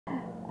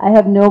I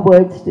have no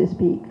words to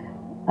speak.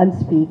 I'm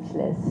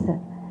speechless.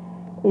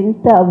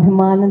 ఇంత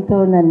అభిమానంతో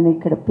నన్ను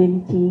ఇక్కడ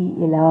పిలిచి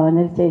ఇలా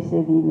ఆనర్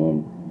చేసేది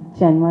నేను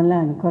జన్మలో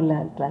అనుకోలే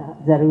అట్లా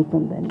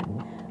జరుగుతుందని.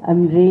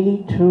 ఐఎమ్ రియలీ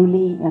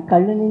ట్రూలీ నా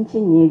కళ్ళు నుంచి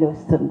నీళ్ళు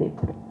వస్తుంది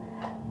ఇప్పుడు,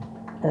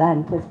 అలా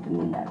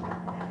అనిపిస్తుంది నాకు.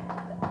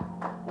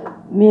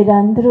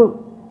 మీరందరూ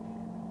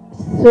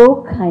సో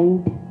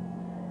కైండ్,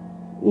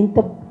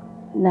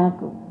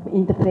 నాకు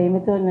ఇంత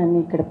ప్రేమతో నన్ను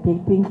ఇక్కడ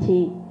పిలిపించి,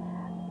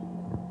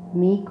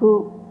 మీకు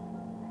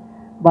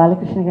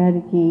బాలకృష్ణ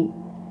గారికి,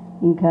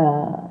 ఇంకా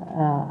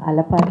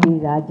అలపాటి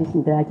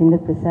రాజేంద్ర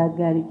ప్రసాద్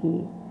గారికి,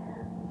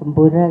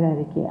 బుర్రా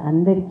గారికి,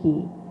 అందరికీ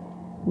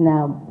నా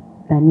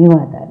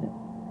ధన్యవాదాలు.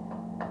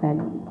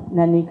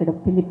 నన్ను ఇక్కడ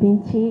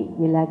పిలిపించి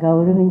ఇలా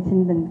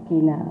గౌరవించినందుకు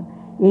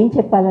ఏం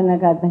చెప్పాలో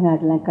నాకు అర్థం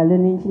కావట్లేదు. నా కళ్ళు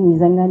నుంచి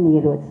నిజంగా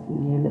నీళ్ళు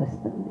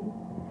వస్తుంది.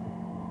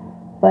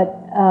 But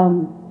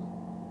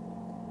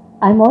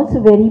I'm also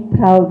very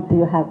proud to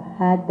have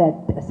had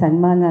that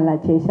Samman అలా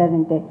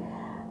చేశారంటే.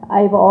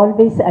 ఐవ్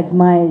ఆల్వేస్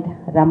అడ్మైర్డ్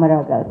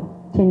రామారావు గారు.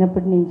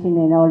 చిన్నప్పటి నుంచి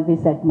నేను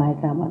ఆల్వేస్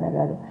అడ్మైర్డ్ రామారావు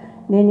గారు.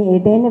 నేను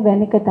ఏదైనా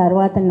వెనక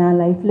తర్వాత నా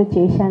లైఫ్లో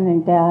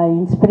చేశానంటే ఆ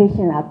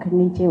ఇన్స్పిరేషన్ అక్కడి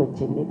నుంచే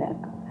వచ్చింది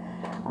నాకు.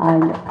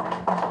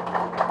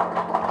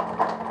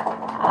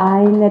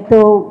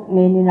 ఆయనతో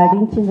నేను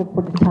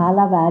నటించినప్పుడు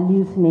చాలా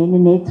వాల్యూస్ నేను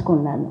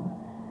నేర్చుకున్నాను.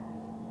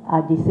 ఆ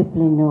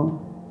డిసిప్లిన్,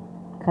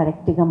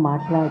 కరెక్ట్గా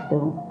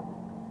మాట్లాడటం,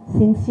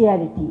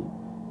 సిన్సియారిటీ.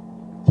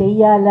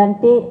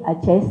 చెయ్యాలంటే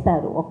అది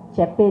చేస్తారు,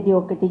 చెప్పేది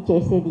ఒకటి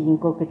చేసేది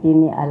ఇంకొకటి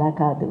అలా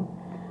కాదు.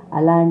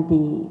 అలాంటి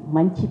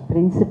మంచి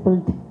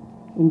ప్రిన్సిపల్డ్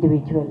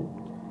ఇండివిజువల్.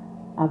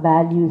 ఆ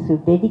వాల్యూస్,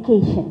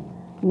 డెడికేషన్.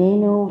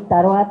 నేను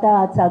తర్వాత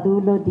ఆ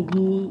చదువులో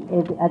దిగి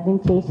అది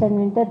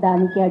చేశానంటే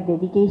దానికి ఆ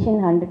డెడికేషన్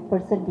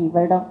 100%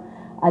 ఇవ్వడం,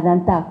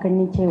 అదంతా అక్కడి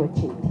నుంచే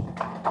వచ్చింది.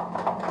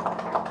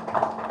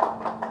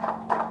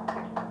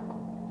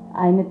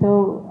 ఆయనతో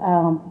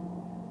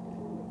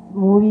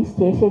మూవీస్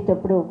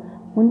చేసేటప్పుడు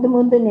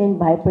ముందు నేను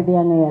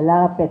భయపడ్డాను. ఎలా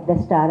పెద్ద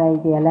స్టార్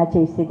అయింది, ఎలా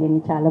చేసేది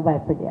అని చాలా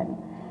భయపడ్డాను.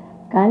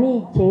 కానీ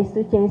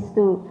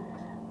చేస్తూ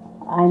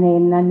ఆయన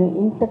నన్ను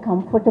ఇంత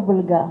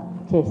కంఫర్టబుల్గా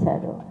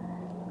చేశారు.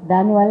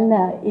 దానివలన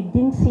it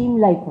didn't seem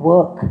like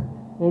work,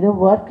 ఏదో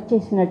వర్క్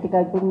చేసినట్టుగా.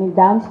 ఇప్పుడు మీరు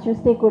డాన్స్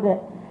చూస్తే కూడా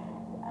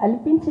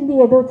అనిపించింది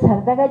ఏదో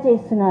సరదాగా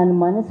చేస్తున్నాను,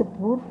 మనసు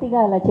పూర్తిగా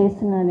అలా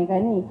చేస్తున్నాను.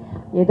 కానీ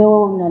ఏదో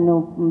నన్ను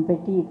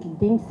పెట్టి it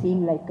didn't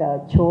seem like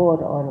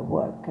Chor are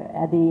work.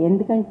 అది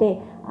ఎందుకంటే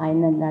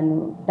ఆయన నన్ను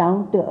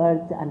డౌన్ టు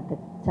ఎర్త్ అంత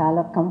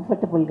చాలా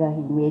కంఫర్టబుల్గా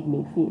హీ మేడ్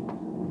మీ ఫీల్.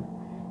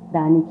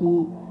 దానికి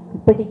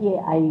ఇప్పటికీ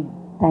I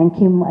thank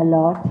him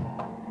a lot.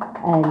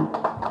 And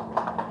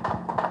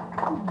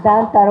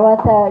దాని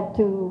తర్వాత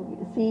to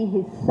see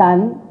his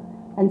son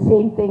and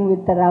same thing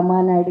with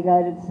Ramanaidu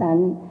గారి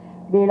సన్.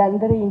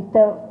 వీళ్ళందరూ ఇంత,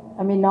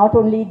 I mean not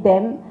only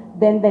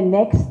then the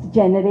next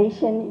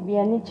generation,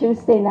 ఇవన్నీ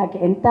చూస్తే నాకు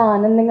ఎంత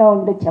ఆనందంగా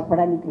ఉందో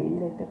చెప్పడానికి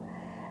వీల్లేదు.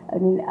 I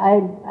mean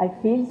I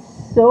feel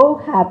so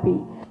happy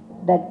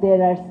that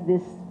there are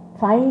this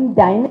fine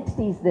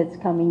dynasties that's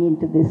coming in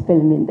to this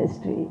film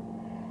industry.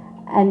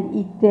 And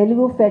ఈ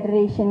Telugu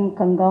federation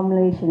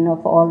కంగ్లామరేషన్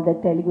of all the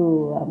Telugu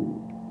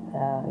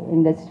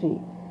industry,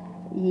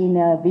 ఈయన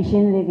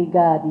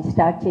విజనరీగా అది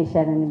స్టార్ట్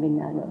చేశారని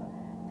విన్నాను.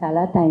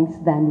 చాలా థ్యాంక్స్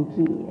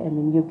దానికి. I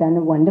mean you done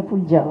a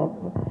wonderful job.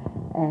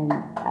 And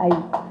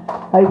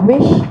I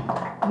wish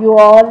you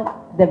all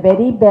the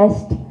very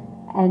best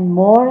and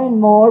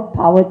more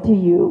power to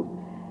you.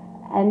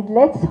 And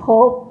let's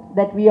hope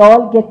that we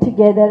all get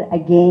together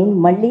again.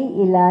 మళ్ళీ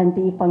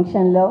ఇలాంటి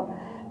ఫంక్షన్లో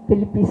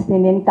పిలిపిస్తే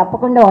నేను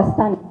తప్పకుండా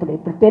వస్తాను.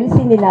 ఇప్పుడు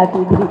తెలిసింది నాకు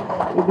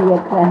ఇది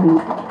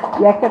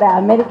ఎక్కడ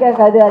అమెరికా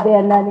కాదు, అదే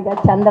అన్నానుగా,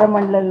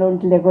 చంద్రమండలంలో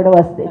ఉంటే కూడా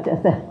వస్తాయి.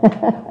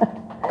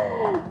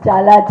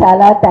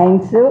 చాలా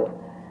thanks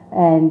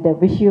and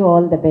wish you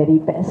all the very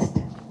best.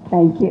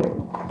 Thank you.